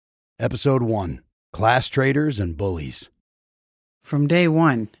Episode 1, Class Traitors and Bullies. From day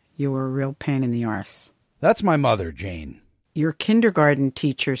one, you were a real pain in the arse. That's my mother, Jane. Your kindergarten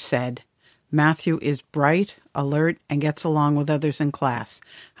teacher said, Matthew is bright, alert, and gets along with others in class.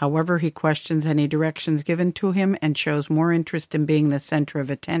 However, he questions any directions given to him and shows more interest in being the center of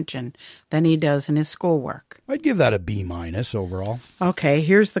attention than he does in his schoolwork. I'd give that a B- overall. Okay,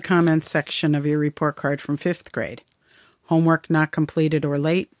 here's the comments section of your report card from 5th grade. Homework not completed or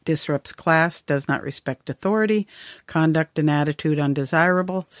late, disrupts class, does not respect authority, conduct and attitude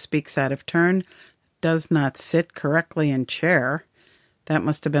undesirable, speaks out of turn, does not sit correctly in chair. That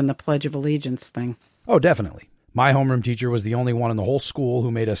must have been the Pledge of Allegiance thing. Oh, definitely. My homeroom teacher was the only one in the whole school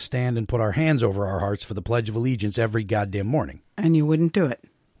who made us stand and put our hands over our hearts for the Pledge of Allegiance every goddamn morning. And you wouldn't do it?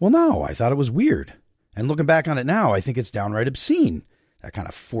 Well, no, I thought it was weird. And looking back on it now, I think it's downright obscene. That kind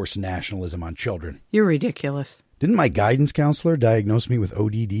of forced nationalism on children. You're ridiculous. Didn't my guidance counselor diagnose me with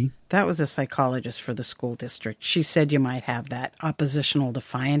ODD? That was a psychologist for the school district. She said you might have that oppositional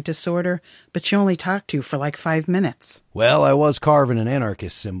defiant disorder, but she only talked to you for like 5 minutes. Well, I was carving an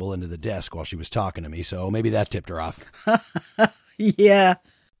anarchist symbol into the desk while she was talking to me, so maybe that tipped her off. Yeah.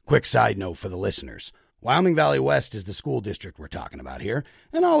 Quick side note for the listeners. Wyoming Valley West is the school district we're talking about here,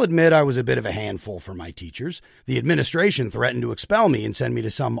 and I'll admit I was a bit of a handful for my teachers. The administration threatened to expel me and send me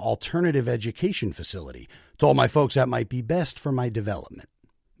to some alternative education facility. Told my folks that might be best for my development.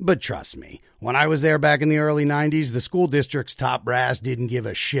 But trust me, when I was there back in the early 90s, the school district's top brass didn't give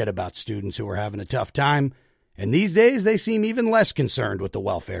a shit about students who were having a tough time. And these days, they seem even less concerned with the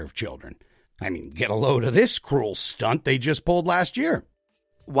welfare of children. I mean, get a load of this cruel stunt they just pulled last year.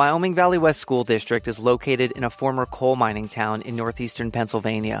 Wyoming Valley West School District is located in a former coal mining town in northeastern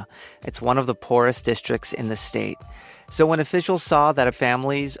Pennsylvania. It's one of the poorest districts in the state. So when officials saw that a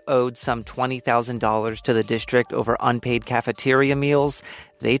families owed some $20,000 to the district over unpaid cafeteria meals,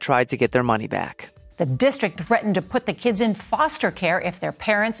 they tried to get their money back. The district threatened to put the kids in foster care if their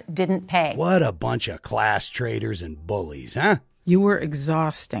parents didn't pay. What a bunch of class traitors and bullies, huh? You were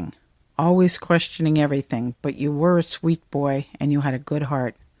exhausting. Always questioning everything, but you were a sweet boy and you had a good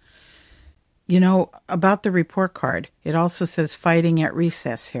heart. You know, about the report card, it also says fighting at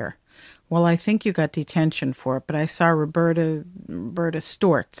recess here. Well, I think you got detention for it, but I saw Roberta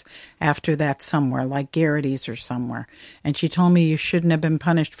Stortz after that somewhere, like Garrity's or somewhere, and she told me you shouldn't have been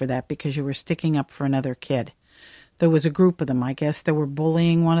punished for that because you were sticking up for another kid. There was a group of them, I guess, that were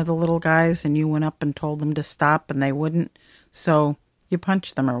bullying one of the little guys, and you went up and told them to stop, and they wouldn't, so you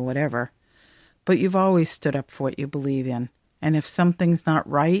punched them or whatever. But you've always stood up for what you believe in. And if something's not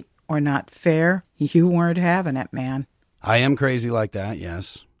right or not fair, you weren't having it, man. I am crazy like that,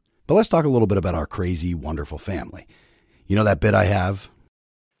 yes. But let's talk a little bit about our crazy, wonderful family. You know that bit I have?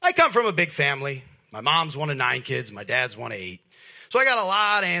 I come from a big family. My mom's one of 9 kids. My dad's one of 8. So I got a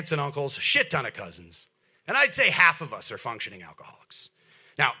lot of aunts and uncles, a shit ton of cousins. And I'd say half of us are functioning alcoholics.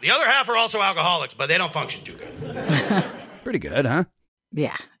 Now, the other half are also alcoholics, but they don't function too good. Pretty good, huh?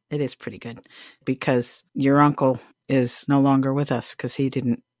 Yeah, it is pretty good. Because your uncle is no longer with us because he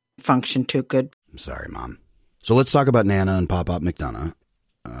didn't function too good. I'm sorry, Mom. So let's talk about Nana and Pop-Pop McDonough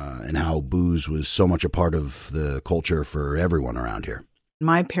and how booze was so much a part of the culture for everyone around here.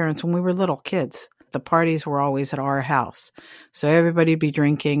 My parents, when we were little kids, the parties were always at our house. So everybody'd be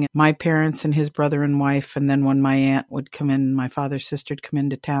drinking. My parents and his brother and wife, and then when my aunt would come in, my father's sister would come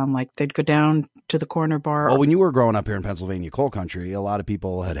into town, like they'd go down to the corner bar. Well, when you were growing up here in Pennsylvania coal country, a lot of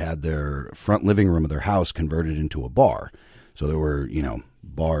people had their front living room of their house converted into a bar. So there were,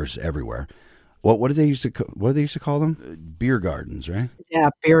 bars everywhere. What do they used to call them? Beer gardens, right? Yeah,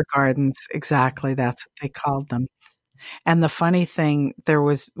 beer gardens. Exactly. That's what they called them. And the funny thing, there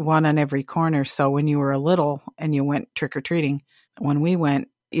was one on every corner. So when you were little and you went trick-or-treating, when we went,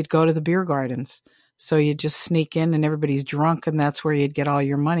 you'd go to the beer gardens. So you'd just sneak in and everybody's drunk, and that's where you'd get all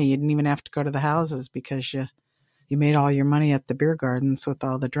your money. You didn't even have to go to the houses because you made all your money at the beer gardens with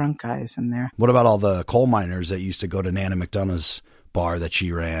all the drunk guys in there. What about all the coal miners that used to go to Nana McDonough's bar that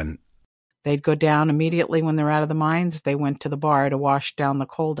she ran? They'd go down immediately when they're out of the mines. They went to the bar to wash down the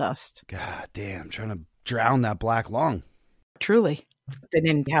coal dust. God damn, trying to drown that black lung. Truly. They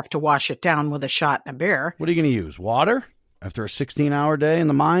didn't have to wash it down with a shot and a beer. What are you going to use? Water? After a 16-hour day in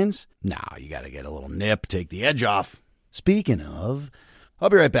the mines? Nah, you got to get a little nip, take the edge off. Speaking of, I'll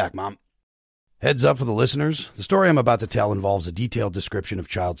be right back, Mom. Heads up for the listeners. The story I'm about to tell involves a detailed description of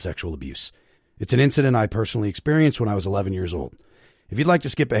child sexual abuse. It's an incident I personally experienced when I was 11 years old. If you'd like to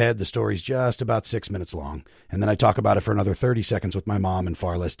skip ahead, the story's just about 6 minutes long, and then I talk about it for another 30 seconds with my mom in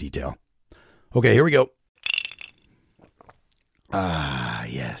far less detail. Okay, here we go. Ah,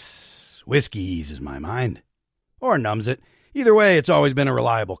 yes. Whiskey eases my mind. Or numbs it. Either way, it's always been a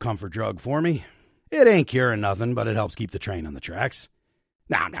reliable comfort drug for me. It ain't curing nothing, but it helps keep the train on the tracks.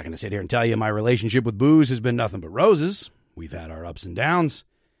 Now, I'm not going to sit here and tell you my relationship with booze has been nothing but roses. We've had our ups and downs.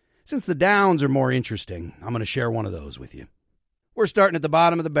 Since the downs are more interesting, I'm going to share one of those with you. We're starting at the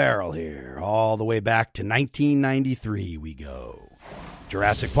bottom of the barrel here. All the way back to 1993 we go.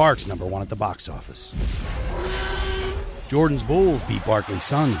 Jurassic Park's #1 at the box office. Jordan's Bulls beat Barkley's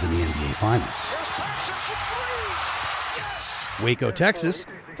Suns in the NBA Finals. Waco, Texas,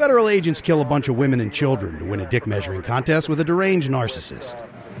 federal agents kill a bunch of women and children to win a dick-measuring contest with a deranged narcissist.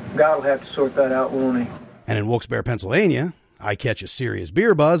 God will have to sort that out, won't he? And in Wilkes-Barre, Pennsylvania, I catch a serious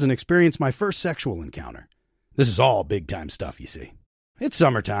beer buzz and experience my first sexual encounter. This is all big-time stuff, you see. It's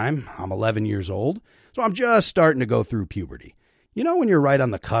summertime. I'm 11 years old, so I'm just starting to go through puberty. You know when you're right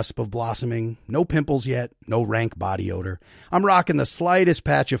on the cusp of blossoming? No pimples yet, no rank body odor. I'm rocking the slightest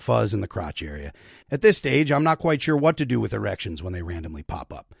patch of fuzz in the crotch area. At this stage, I'm not quite sure what to do with erections when they randomly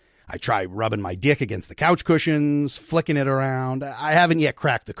pop up. I try rubbing my dick against the couch cushions, flicking it around. I haven't yet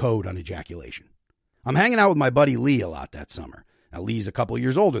cracked the code on ejaculation. I'm hanging out with my buddy Lee a lot that summer. Now, Lee's a couple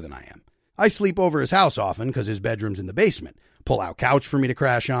years older than I am. I sleep over his house often because his bedroom's in the basement. Pull-out couch for me to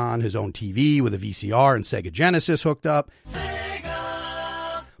crash on, his own TV with a VCR and Sega Genesis hooked up.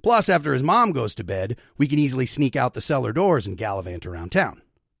 Sega! Plus, after his mom goes to bed, we can easily sneak out the cellar doors and gallivant around town.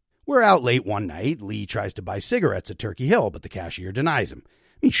 We're out late one night. Lee tries to buy cigarettes at Turkey Hill, but the cashier denies him. I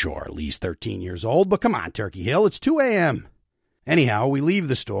mean, sure, Lee's 13 years old, but come on, Turkey Hill, it's 2 a.m. Anyhow, we leave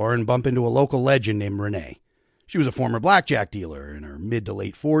the store and bump into a local legend named Renee. She was a former blackjack dealer in her mid to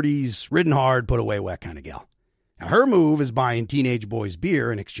late 40s, ridden hard, put away wet kind of gal. Now, her move is buying teenage boys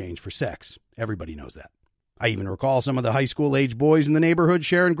beer in exchange for sex. Everybody knows that. I even recall some of the high school-age boys in the neighborhood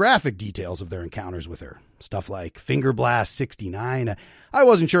sharing graphic details of their encounters with her. Stuff like Finger Blast 69. I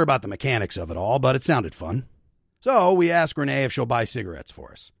wasn't sure about the mechanics of it all, but it sounded fun. So we ask Renee if she'll buy cigarettes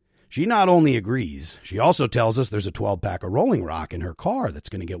for us. She not only agrees, she also tells us there's a 12-pack of Rolling Rock in her car that's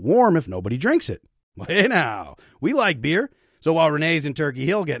going to get warm if nobody drinks it. Well, hey now, we like beer. So while Renee's in Turkey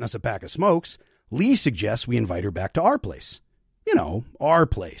Hill getting us a pack of smokes, Lee suggests we invite her back to our place. You know, our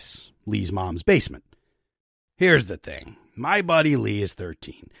place, Lee's mom's basement. Here's the thing. My buddy Lee is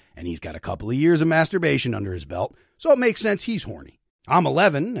 13, and he's got a couple of years of masturbation under his belt, so it makes sense he's horny. I'm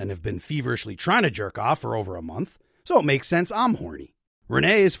 11 and have been feverishly trying to jerk off for over a month, so it makes sense I'm horny.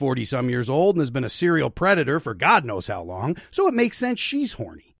 Renee is 40-some years old and has been a serial predator for God knows how long, so it makes sense she's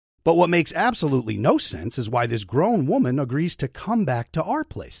horny. But what makes absolutely no sense is why this grown woman agrees to come back to our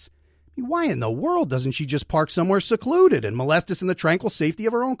place. I mean, why in the world doesn't she just park somewhere secluded and molest us in the tranquil safety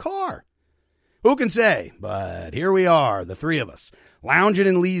of her own car? Who can say? But here we are, the three of us, lounging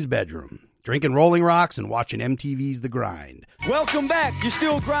in Lee's bedroom, drinking Rolling Rocks and watching MTV's The Grind. Welcome back. You're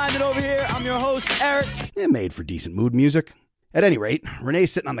still grinding over here. I'm your host, Eric. Made for decent mood music. At any rate,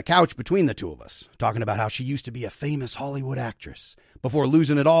 Renee's sitting on the couch between the two of us, talking about how she used to be a famous Hollywood actress before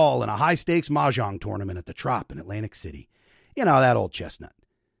losing it all in a high-stakes mahjong tournament at the Trop in Atlantic City. You know, that old chestnut.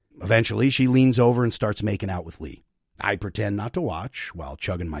 Eventually, she leans over and starts making out with Lee. I pretend not to watch while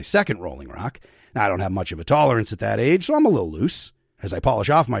chugging my second Rolling Rock. Now, I don't have much of a tolerance at that age, so I'm a little loose. As I polish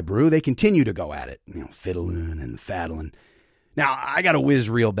off my brew, they continue to go at it, fiddling and faddling. Now, I got to whiz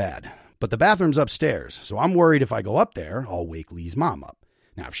real bad. But the bathroom's upstairs, so I'm worried if I go up there, I'll wake Lee's mom up.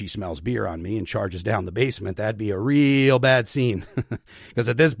 Now, if she smells beer on me and charges down the basement, that'd be a real bad scene. Because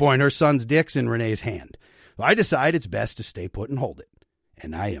at this point, her son's dick's in Renee's hand. So I decide it's best to stay put and hold it.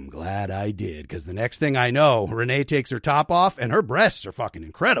 And I am glad I did, because the next thing I know, Renee takes her top off, and her breasts are fucking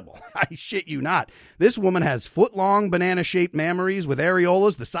incredible. I shit you not. This woman has foot-long banana-shaped mammaries with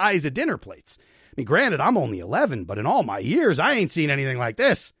areolas the size of dinner plates. I mean, granted, I'm only 11, but in all my years, I ain't seen anything like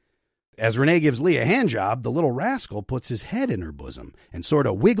this. As Renee gives Lee a handjob, the little rascal puts his head in her bosom and sort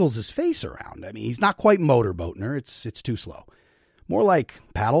of wiggles his face around. I mean, he's not quite motorboating her. It's too slow. More like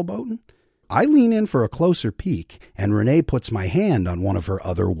paddle boating. I lean in for a closer peek, and Renee puts my hand on one of her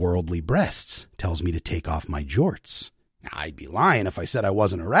otherworldly breasts, tells me to take off my jorts. Now, I'd be lying if I said I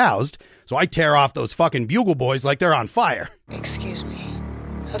wasn't aroused, so I tear off those fucking bugle boys like they're on fire. Excuse me,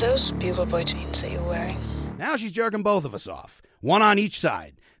 are those bugle boy jeans that you're wearing? Now she's jerking both of us off, one on each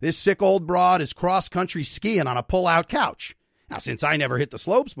side. This sick old broad is cross-country skiing on a pull-out couch. Now, since I never hit the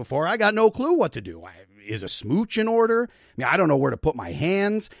slopes before, I got no clue what to do. Is a smooch in order? I mean, I don't know where to put my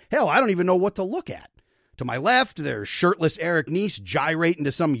hands. Hell, I don't even know what to look at. To my left, there's shirtless Eric Nice gyrating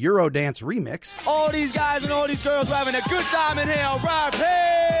to some Eurodance remix. All these guys and all these girls are having a good time in here, all right?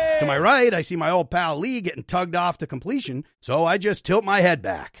 Hey! To my right, I see my old pal Lee getting tugged off to completion, so I just tilt my head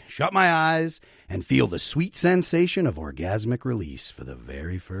back, shut my eyes, and feel the sweet sensation of orgasmic release for the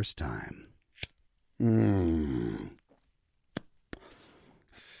very first time.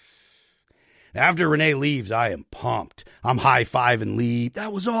 After Renee leaves, I am pumped. I'm high-fiving Lee.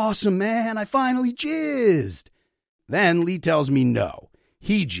 That was awesome, man. I finally jizzed. Then Lee tells me no.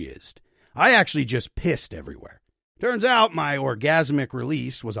 He jizzed. I actually just pissed everywhere. Turns out my orgasmic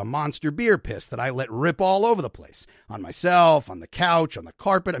release was a monster beer piss that I let rip all over the place. On myself, on the couch, on the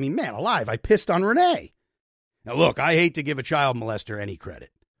carpet. I mean, man alive, I pissed on Renee. Now look, I hate to give a child molester any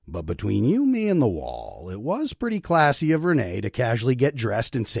credit. But between you, me, and the wall, it was pretty classy of Renee to casually get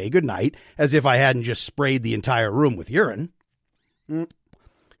dressed and say goodnight as if I hadn't just sprayed the entire room with urine.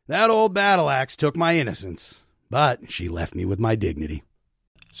 That old battle axe took my innocence, but she left me with my dignity.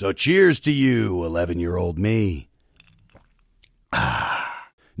 So cheers to you, 11-year-old me.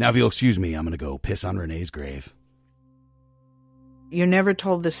 Now, if you'll excuse me, I'm going to go piss on Renee's grave. You never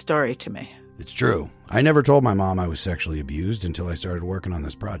told this story to me. It's true. I never told my mom I was sexually abused until I started working on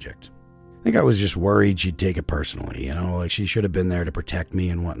this project. I think I was just worried she'd take it personally, like she should have been there to protect me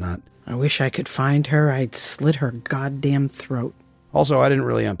and whatnot. I wish I could find her. I'd slit her goddamn throat. Also, I didn't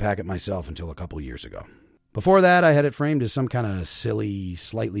really unpack it myself until a couple years ago. Before that, I had it framed as some kind of silly,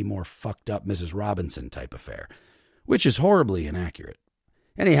 slightly more fucked up Mrs. Robinson type affair, which is horribly inaccurate.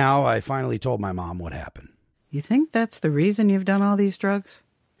 Anyhow, I finally told my mom what happened. You think that's the reason you've done all these drugs?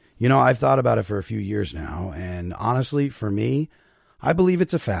 I've thought about it for a few years now, and honestly, for me, I believe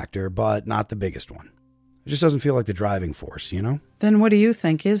it's a factor, but not the biggest one. It just doesn't feel like the driving force, Then what do you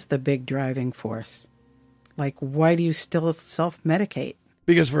think is the big driving force? Like, why do you still self-medicate?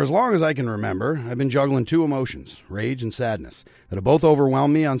 Because for as long as I can remember, I've been juggling two emotions, rage and sadness, that have both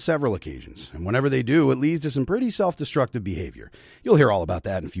overwhelmed me on several occasions. And whenever they do, it leads to some pretty self-destructive behavior. You'll hear all about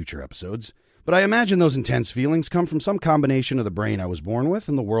that in future episodes. But I imagine those intense feelings come from some combination of the brain I was born with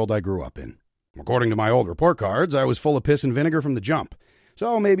and the world I grew up in. According to my old report cards, I was full of piss and vinegar from the jump.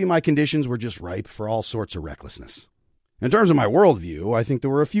 So maybe my conditions were just ripe for all sorts of recklessness. In terms of my worldview, I think there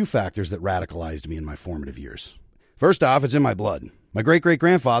were a few factors that radicalized me in my formative years. First off, it's in my blood. My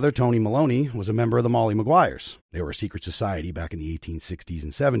great-great-grandfather, Tony Maloney, was a member of the Molly Maguires. They were a secret society back in the 1860s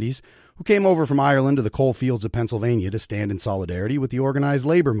and 70s who came over from Ireland to the coal fields of Pennsylvania to stand in solidarity with the organized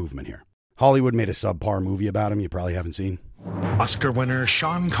labor movement here. Hollywood made a subpar movie about him you probably haven't seen. Oscar winner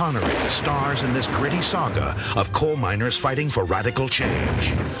Sean Connery stars in this gritty saga of coal miners fighting for radical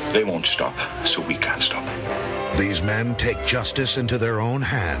change. They won't stop, so we can't stop. These men take justice into their own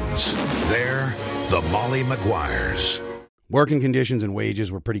hands. They're the Molly Maguires. Working conditions and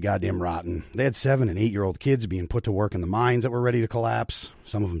wages were pretty goddamn rotten. They had 7- and 8-year-old kids being put to work in the mines that were ready to collapse.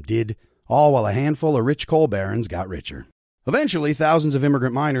 Some of them did. All while a handful of rich coal barons got richer. Eventually, thousands of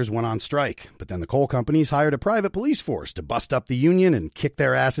immigrant miners went on strike, but then the coal companies hired a private police force to bust up the union and kick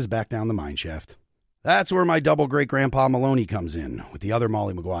their asses back down the mine shaft. That's where my double-great-grandpa Maloney comes in, with the other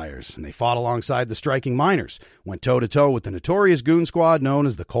Molly Maguires, and they fought alongside the striking miners, went toe-to-toe with the notorious goon squad known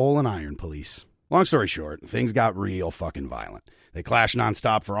as the Coal and Iron Police. Long story short, things got real fucking violent. They clashed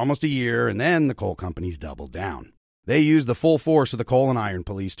nonstop for almost a year, and then the coal companies doubled down. They used the full force of the Coal and Iron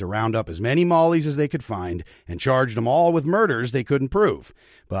Police to round up as many Mollies as they could find and charged them all with murders they couldn't prove.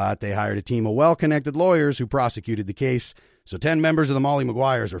 But they hired a team of well-connected lawyers who prosecuted the case, so 10 members of the Molly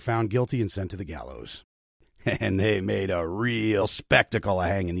Maguires were found guilty and sent to the gallows. And they made a real spectacle of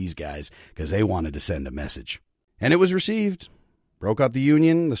hanging these guys because they wanted to send a message. And it was received. Broke up the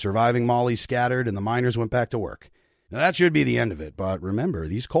union, the surviving Mollies scattered, and the miners went back to work. Now that should be the end of it, but remember,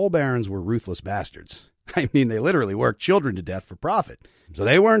 these coal barons were ruthless bastards. I mean, they literally worked children to death for profit. So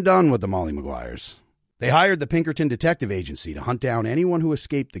they weren't done with the Molly Maguires. They hired the Pinkerton Detective Agency to hunt down anyone who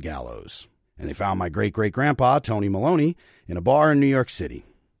escaped the gallows. And they found my great-great-grandpa, Tony Maloney, in a bar in New York City.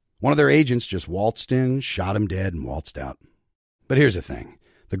 One of their agents just waltzed in, shot him dead, and waltzed out. But here's the thing.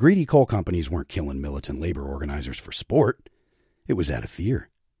 The greedy coal companies weren't killing militant labor organizers for sport. It was out of fear.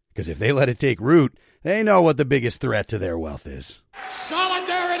 Because if they let it take root, they know what the biggest threat to their wealth is.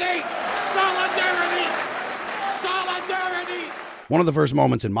 Solidarity! Solidarity! Solidarity! One of the first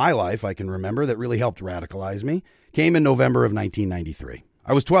moments in my life I can remember that really helped radicalize me came in November of 1993.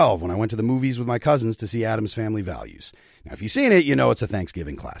 I was 12 when I went to the movies with my cousins to see Addams Family Values. Now, if you've seen it, you know it's a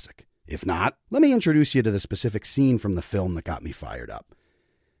Thanksgiving classic. If not, let me introduce you to the specific scene from the film that got me fired up.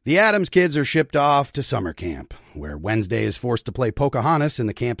 The Addams kids are shipped off to summer camp, where Wednesday is forced to play Pocahontas in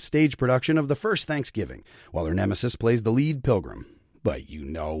the camp stage production of The First Thanksgiving, while her nemesis plays the lead pilgrim. But you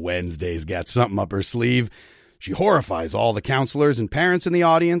know Wednesday's got something up her sleeve. She horrifies all the counselors and parents in the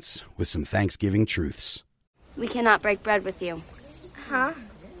audience with some Thanksgiving truths. We cannot break bread with you. Huh?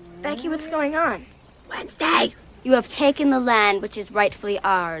 Becky, what's going on? Wednesday! You have taken the land which is rightfully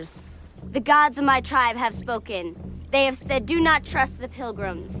ours. The gods of my tribe have spoken. They have said, do not trust the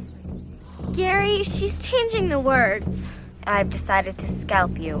pilgrims. Gary, she's changing the words. I've decided to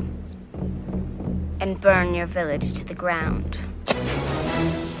scalp you. and burn your village to the ground.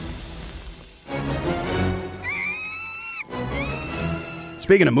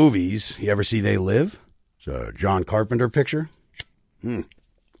 Speaking of movies, you ever see They Live? It's a John Carpenter picture.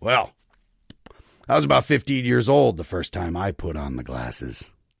 Well, I was about 15 years old the first time I put on the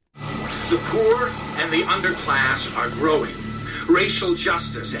glasses. The poor and the underclass are growing. Racial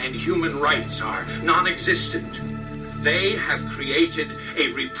justice and human rights are non-existent. They have created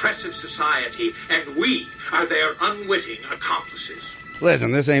a repressive society, and we are their unwitting accomplices.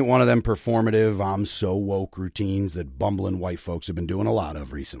 Listen, this ain't one of them performative, I'm so woke routines that bumbling white folks have been doing a lot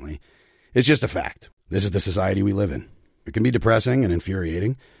of recently. It's just a fact. This is the society we live in. It can be depressing and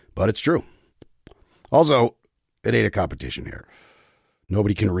infuriating, but it's true. Also, it ain't a competition here.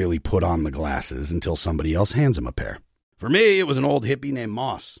 Nobody can really put on the glasses until somebody else hands them a pair. For me, it was an old hippie named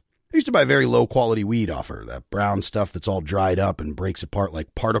Moss. I used to buy very low-quality weed off her, that brown stuff that's all dried up and breaks apart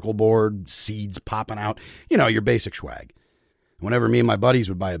like particle board, seeds popping out. You know, your basic swag. Whenever me and my buddies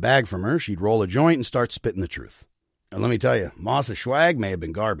would buy a bag from her, she'd roll a joint and start spitting the truth. And let me tell you, Moss's swag may have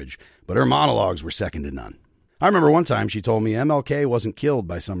been garbage, but her monologues were second to none. I remember one time she told me MLK wasn't killed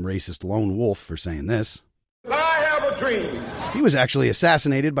by some racist lone wolf for saying this. I have a dream. He was actually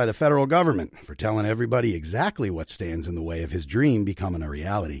assassinated by the federal government for telling everybody exactly what stands in the way of his dream becoming a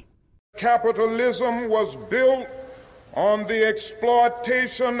reality. Capitalism was built on the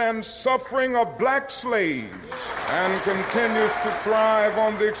exploitation and suffering of black slaves and continues to thrive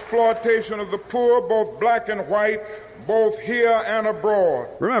on the exploitation of the poor, both black and white, both here and abroad.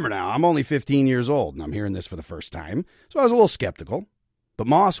 Remember now, I'm only 15 years old and I'm hearing this for the first time, so I was a little skeptical. But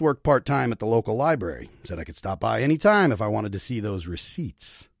Moss worked part-time at the local library, said I could stop by any time if I wanted to see those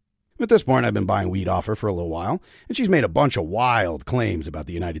receipts. At this point, I've been buying weed off her for a little while, and she's made a bunch of wild claims about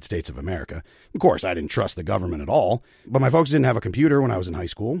the United States of America. Of course, I didn't trust the government at all, but my folks didn't have a computer when I was in high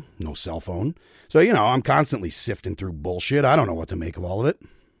school, no cell phone. So, I'm constantly sifting through bullshit. I don't know what to make of all of it.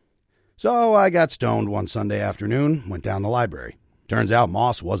 So I got stoned one Sunday afternoon, went down the library. Turns out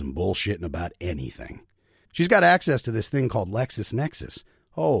Moss wasn't bullshitting about anything. She's got access to this thing called LexisNexis.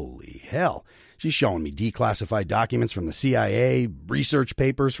 Holy hell. She's showing me declassified documents from the CIA, research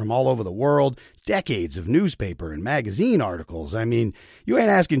papers from all over the world, decades of newspaper and magazine articles. I mean, you ain't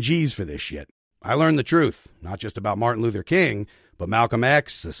asking Jeeves for this shit. I learned the truth, not just about Martin Luther King, but Malcolm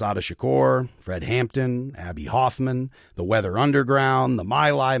X, Assata Shakur, Fred Hampton, Abby Hoffman, the Weather Underground, the My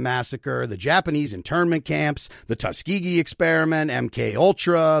Lai Massacre, the Japanese internment camps, the Tuskegee experiment, MK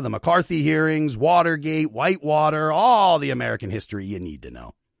Ultra, the McCarthy hearings, Watergate, Whitewater, all the American history you need to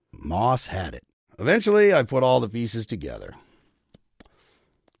know. Moss had it. Eventually, I put all the pieces together.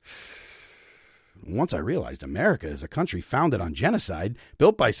 Once I realized America is a country founded on genocide,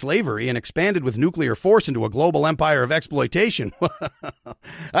 built by slavery, and expanded with nuclear force into a global empire of exploitation,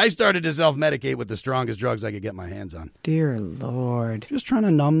 I started to self-medicate with the strongest drugs I could get my hands on. Dear Lord. Just trying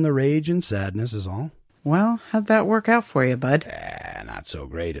to numb the rage and sadness is all. Well, how'd that work out for you, bud? Not so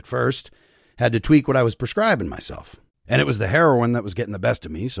great at first. Had to tweak what I was prescribing myself. And it was the heroin that was getting the best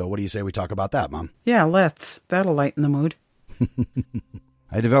of me, so what do you say we talk about that, Mom? Yeah, let's. That'll lighten the mood.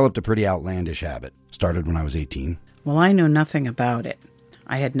 I developed a pretty outlandish habit. Started when I was 18. Well, I knew nothing about it.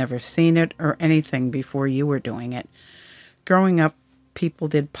 I had never seen it or anything before you were doing it. Growing up, people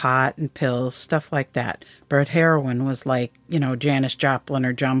did pot and pills, stuff like that. But heroin was like, Janis Joplin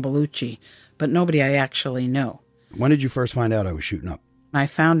or John Belushi, but nobody I actually knew. When did you first find out I was shooting up? I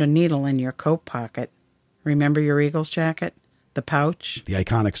found a needle in your coat pocket. Remember your Eagles jacket? The pouch? The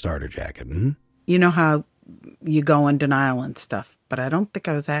iconic starter jacket. Mm-hmm. You know how you go in denial and stuff, but I don't think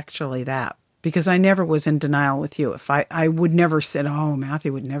I was actually that. Because I never was in denial with you. If I would never said, oh,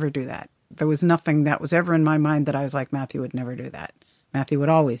 Matthew would never do that. There was nothing that was ever in my mind that I was like, Matthew would never do that. Matthew would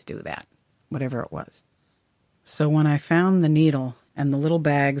always do that, whatever it was. So when I found the needle and the little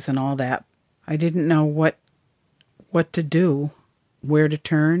bags and all that, I didn't know what to do, where to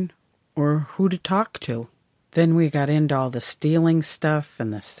turn, or who to talk to. Then we got into all the stealing stuff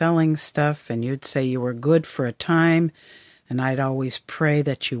and the selling stuff, and you'd say you were good for a time, and I'd always pray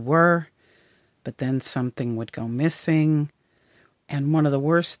that you were. But then something would go missing. And one of the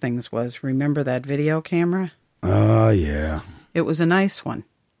worst things was, remember that video camera? Oh, yeah. It was a nice one.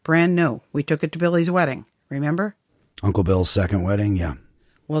 Brand new. We took it to Billy's wedding. Remember? Uncle Bill's second wedding, yeah.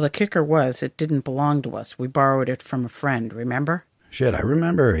 Well, the kicker was it didn't belong to us. We borrowed it from a friend, remember? Shit, I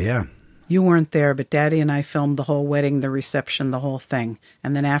remember, yeah. You weren't there, but Daddy and I filmed the whole wedding, the reception, the whole thing.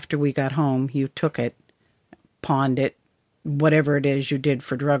 And then after we got home, you took it, pawned it, whatever it is you did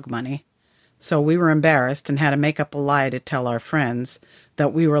for drug money. So we were embarrassed and had to make up a lie to tell our friends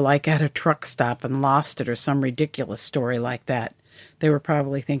that we were like at a truck stop and lost it or some ridiculous story like that. They were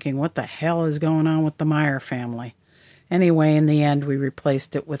probably thinking, what the hell is going on with the Meyer family? Anyway, in the end, we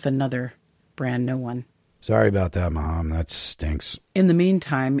replaced it with another brand new one. Sorry about that, Mom. That stinks. In the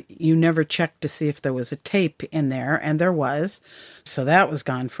meantime, you never checked to see if there was a tape in there, and there was. So that was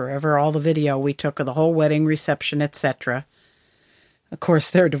gone forever. All the video we took of the whole wedding, reception, etc. Of course,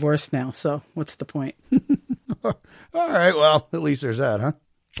 they're divorced now, so what's the point? All right, well, at least there's that, huh?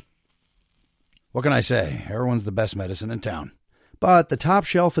 What can I say? Heroin's the best medicine in town. But the top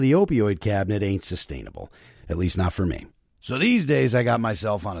shelf of the opioid cabinet ain't sustainable. At least not for me. So these days, I got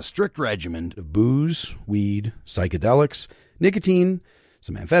myself on a strict regimen of booze, weed, psychedelics, nicotine,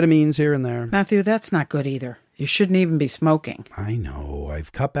 some amphetamines here and there. Matthew, that's not good either. You shouldn't even be smoking. I know.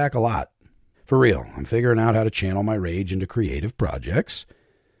 I've cut back a lot. For real, I'm figuring out how to channel my rage into creative projects.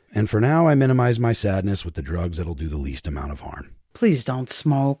 And for now, I minimize my sadness with the drugs that'll do the least amount of harm. Please don't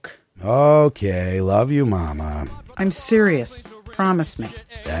smoke. Okay, love you, Mama. I'm serious. Promise me.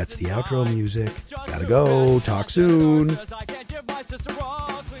 That's the outro music. Gotta go. Talk soon.